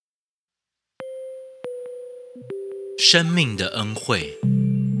生命的恩惠。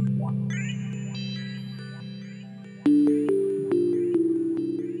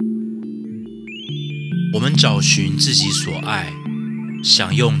我们找寻自己所爱，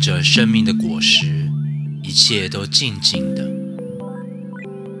享用着生命的果实，一切都静静的。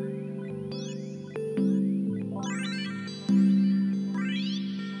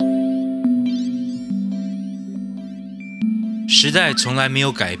时代从来没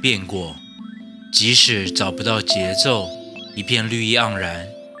有改变过，即使找不到节奏，一片绿意盎然，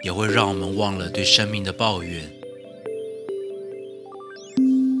也会让我们忘了对生命的抱怨。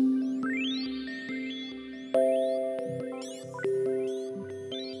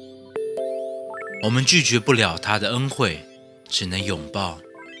我们拒绝不了他的恩惠，只能拥抱，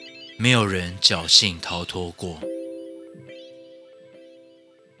没有人侥幸逃脱过。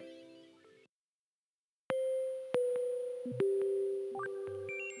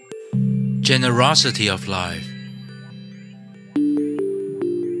Generosity of life.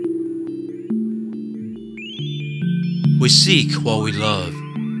 We seek what we love,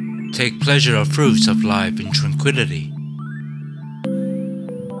 take pleasure of fruits of life in tranquility.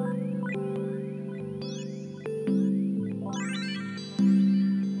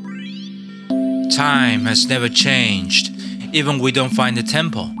 Time has never changed, even we don't find the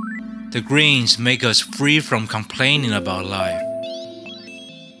temple. The greens make us free from complaining about life.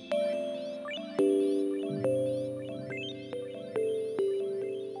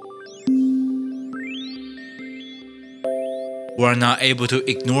 We are not able to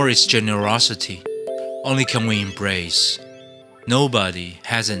ignore its generosity, only can we embrace. Nobody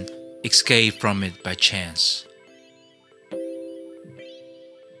hasn't escaped from it by chance.